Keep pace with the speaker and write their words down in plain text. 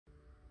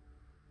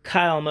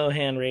Kyle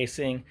Mohan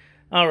Racing.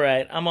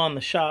 Alright, I'm on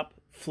the shop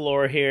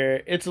floor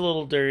here. It's a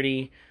little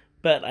dirty,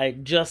 but I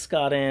just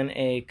got in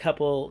a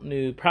couple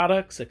new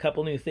products, a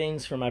couple new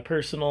things for my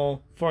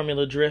personal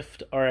Formula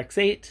Drift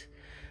RX-8,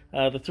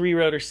 the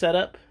 3-rotor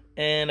setup,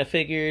 and I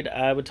figured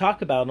I would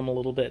talk about them a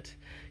little bit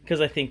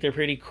because I think they're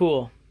pretty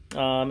cool.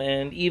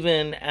 And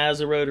even as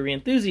a Rotary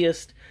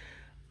enthusiast,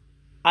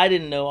 I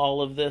didn't know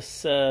all of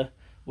this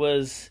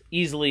was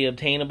easily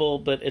obtainable,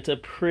 but it's a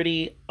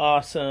pretty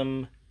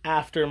awesome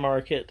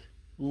aftermarket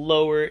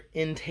lower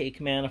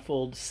intake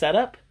manifold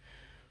setup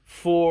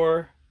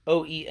for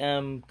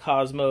OEM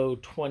Cosmo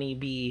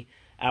 20B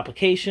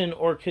application,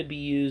 or could be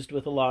used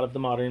with a lot of the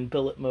modern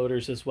billet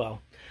motors as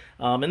well.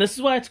 And this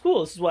is why it's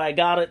cool. This is why I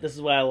got it. This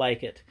is why I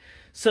like it.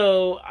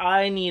 So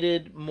I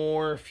needed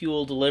more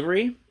fuel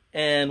delivery,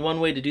 and one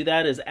way to do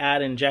that is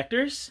add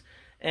injectors.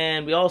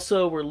 And we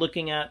also were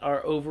looking at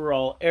our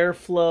overall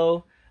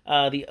airflow.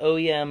 The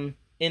OEM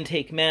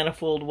intake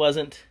manifold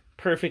wasn't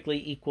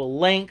perfectly equal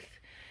length,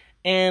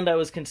 and I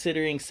was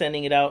considering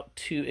sending it out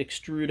to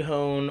extrude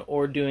hone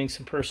or doing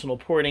some personal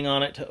porting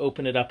on it to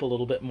open it up a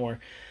little bit more.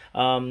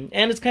 And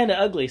it's kind of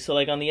ugly. So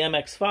like on the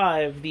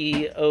MX-5,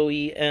 the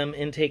OEM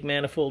intake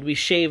manifold, we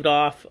shaved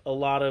off a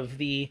lot of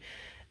the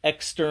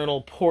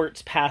external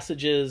ports,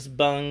 passages,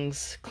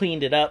 bungs,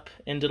 cleaned it up,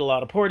 and did a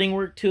lot of porting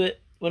work to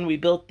it. When we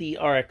built the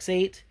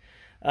RX-8,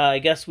 I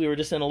guess we were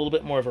just in a little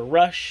bit more of a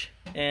rush,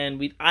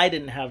 and I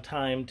didn't have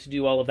time to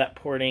do all of that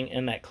porting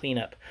and that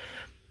cleanup.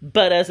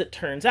 But as it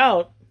turns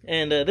out,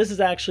 and this has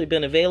actually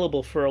been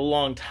available for a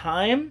long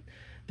time,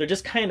 they're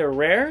just kind of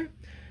rare.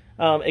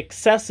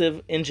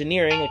 Excessive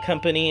Engineering, a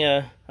company,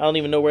 I don't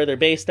even know where they're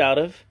based out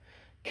of,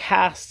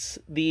 casts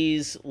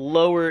these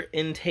lower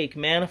intake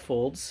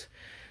manifolds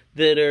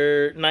that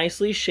are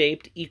nicely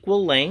shaped,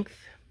 equal length,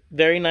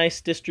 very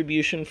nice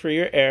distribution for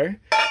your air,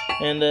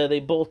 and they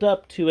bolt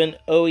up to an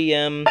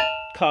OEM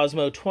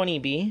Cosmo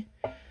 20B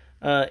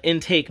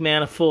intake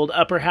manifold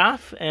upper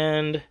half,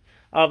 and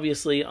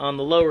obviously on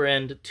the lower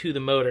end to the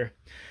motor.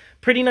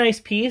 Pretty nice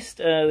piece.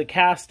 The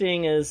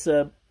casting is,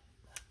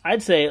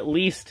 I'd say, at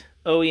least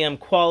OEM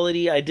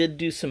quality. I did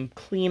do some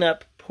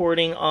cleanup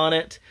porting on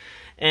it,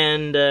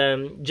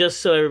 and just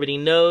so everybody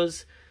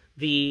knows,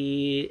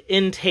 the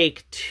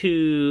intake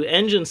to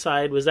engine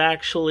side was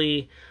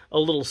actually a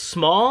little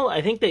small.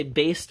 I think they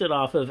based it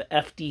off of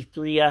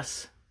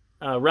FD3S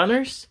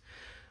runners,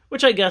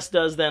 which I guess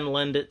does then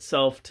lend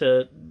itself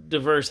to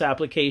diverse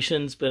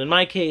applications. But in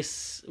my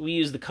case, we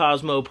use the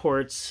Cosmo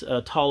ports,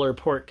 taller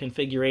port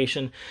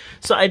configuration.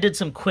 So I did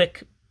some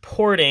quick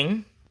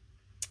porting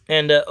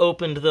and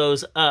opened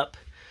those up.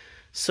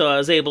 So I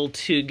was able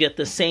to get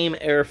the same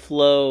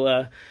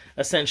airflow,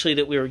 essentially,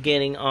 that we were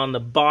getting on the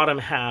bottom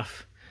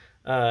half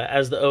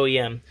as the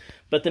OEM.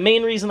 But the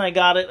main reason I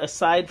got it,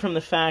 aside from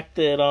the fact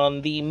that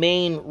on the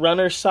main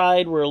runner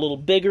side we're a little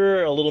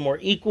bigger, a little more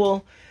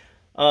equal,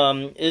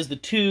 is the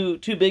two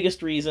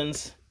biggest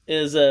reasons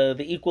is the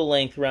equal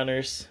length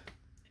runners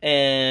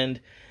and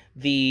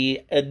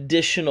the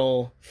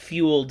additional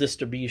fuel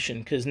distribution,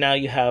 because now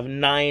you have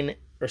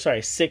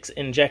 6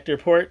 injector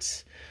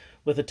ports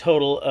with a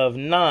total of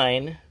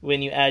 9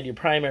 when you add your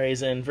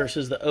primaries in,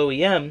 versus the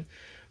OEM,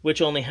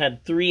 which only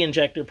had 3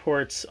 injector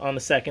ports on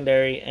the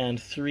secondary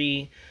and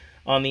 3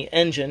 on the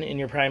engine in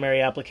your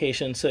primary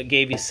application, so it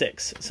gave you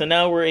 6. So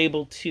now we're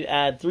able to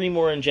add 3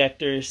 more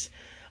injectors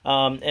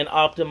and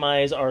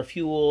optimize our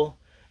fuel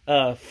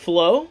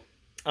flow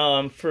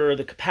for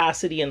the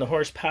capacity and the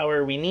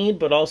horsepower we need,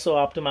 but also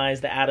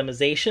optimize the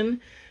atomization,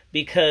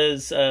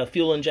 because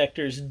fuel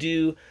injectors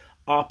do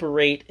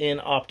operate in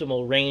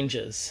optimal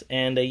ranges,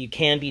 and you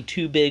can be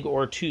too big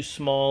or too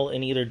small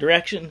in either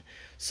direction.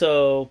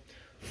 So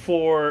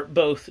for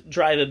both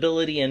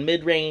drivability and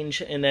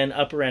mid-range and then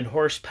upper-end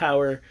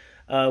horsepower,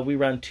 we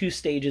run 2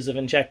 stages of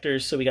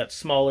injectors. So we got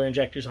smaller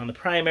injectors on the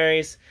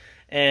primaries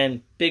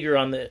and bigger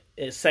on the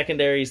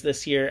secondaries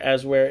this year,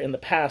 as where in the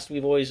past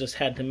we've always just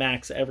had to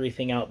max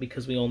everything out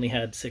because we only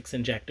had 6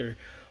 injector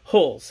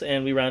holes.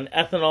 And we run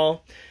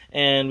ethanol,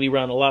 and we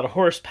run a lot of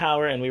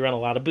horsepower, and we run a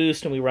lot of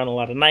boost, and we run a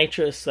lot of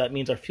nitrous. So that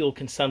means our fuel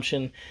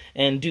consumption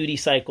and duty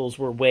cycles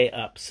were way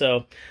up.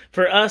 So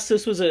for us,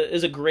 this was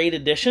is a great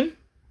addition.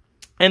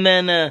 And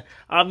then,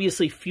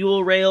 obviously,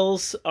 fuel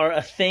rails are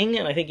a thing,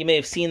 and I think you may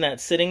have seen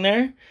that sitting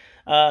there.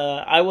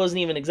 I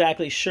wasn't even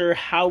exactly sure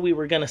how we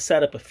were going to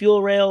set up a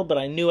fuel rail, but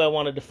I knew I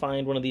wanted to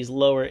find one of these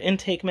lower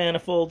intake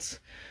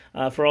manifolds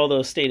for all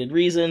those stated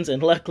reasons.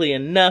 And luckily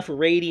enough,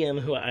 Radium,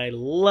 who I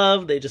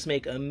love, they just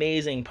make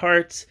amazing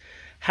parts,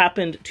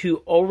 happened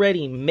to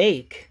already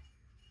make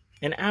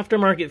an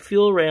aftermarket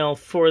fuel rail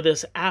for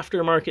this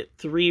aftermarket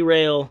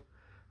 3-rotor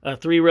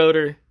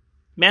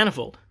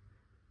manifold.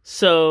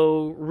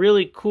 So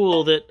really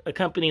cool that a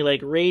company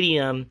like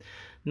Radium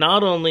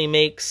not only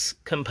makes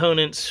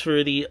components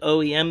for the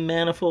OEM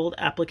manifold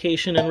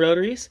application in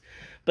rotaries,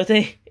 but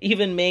they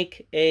even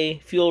make a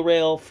fuel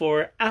rail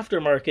for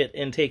aftermarket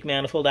intake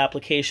manifold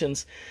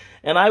applications.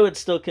 And I would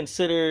still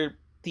consider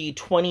the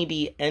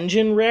 20B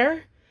engine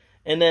rare,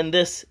 and then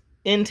this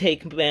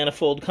intake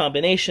manifold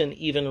combination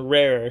even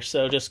rarer.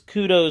 So just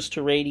kudos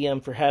to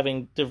Radium for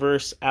having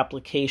diverse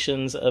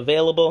applications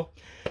available.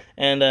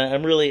 And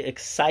I'm really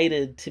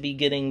excited to be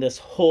getting this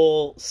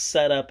whole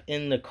setup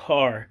in the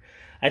car.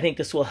 I think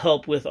this will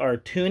help with our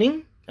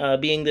tuning,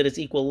 being that it's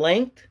equal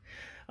length.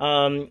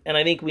 And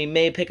I think we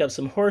may pick up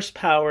some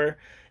horsepower,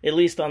 at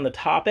least on the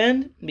top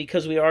end,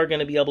 because we are going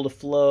to be able to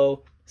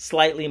flow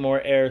slightly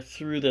more air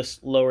through this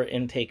lower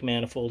intake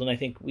manifold. And I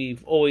think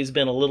we've always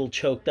been a little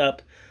choked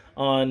up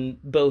on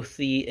both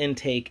the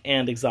intake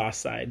and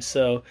exhaust side.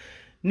 So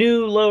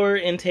new lower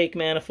intake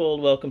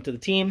manifold, welcome to the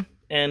team.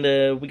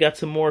 And we got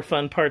some more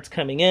fun parts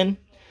coming in.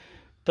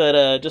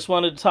 But just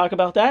wanted to talk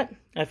about that.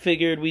 I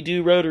figured we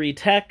do Rotary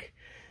tech.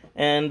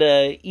 And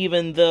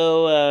even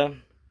though,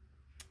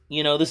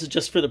 you know, this is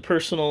just for the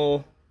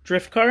personal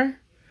drift car,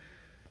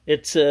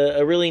 it's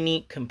a really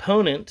neat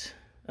component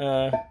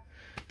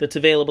that's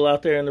available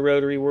out there in the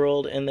Rotary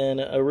world. And then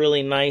a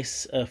really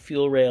nice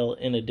fuel rail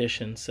in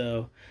addition.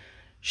 So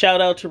shout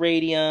out to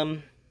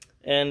Radium.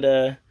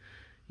 And,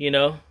 you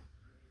know,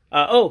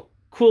 oh,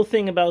 cool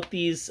thing about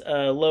these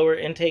lower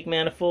intake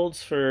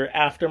manifolds for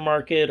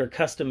aftermarket or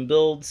custom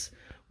builds,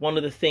 one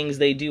of the things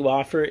they do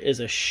offer is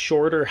a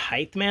shorter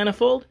height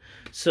manifold.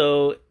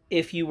 So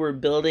if you were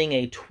building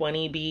a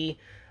 20B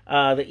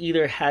that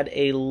either had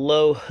a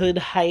low hood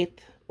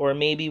height or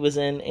maybe was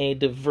in a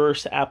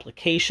diverse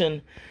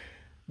application,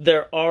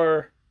 there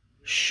are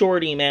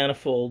shorty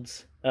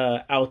manifolds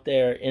out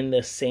there in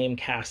this same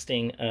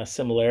casting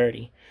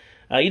similarity.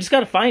 You just got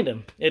to find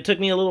them. It took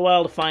me a little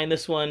while to find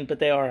this one, but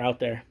they are out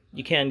there.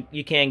 You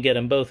can get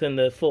them both in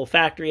the full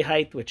factory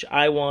height, which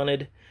I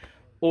wanted,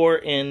 or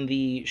in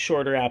the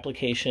shorter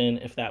application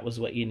if that was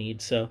what you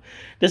need. So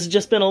this has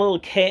just been a little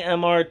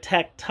KMR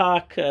tech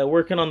talk,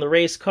 working on the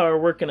race car,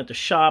 working at the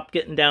shop,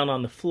 getting down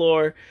on the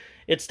floor.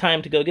 It's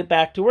time to go get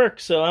back to work.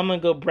 So I'm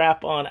going to go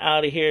brap on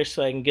out of here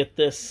so I can get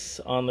this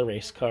on the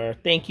race car.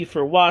 Thank you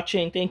for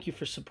watching. Thank you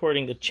for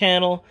supporting the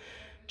channel.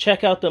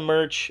 Check out the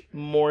merch.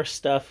 More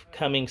stuff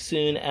coming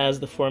soon as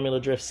the Formula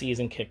Drift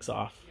season kicks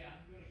off.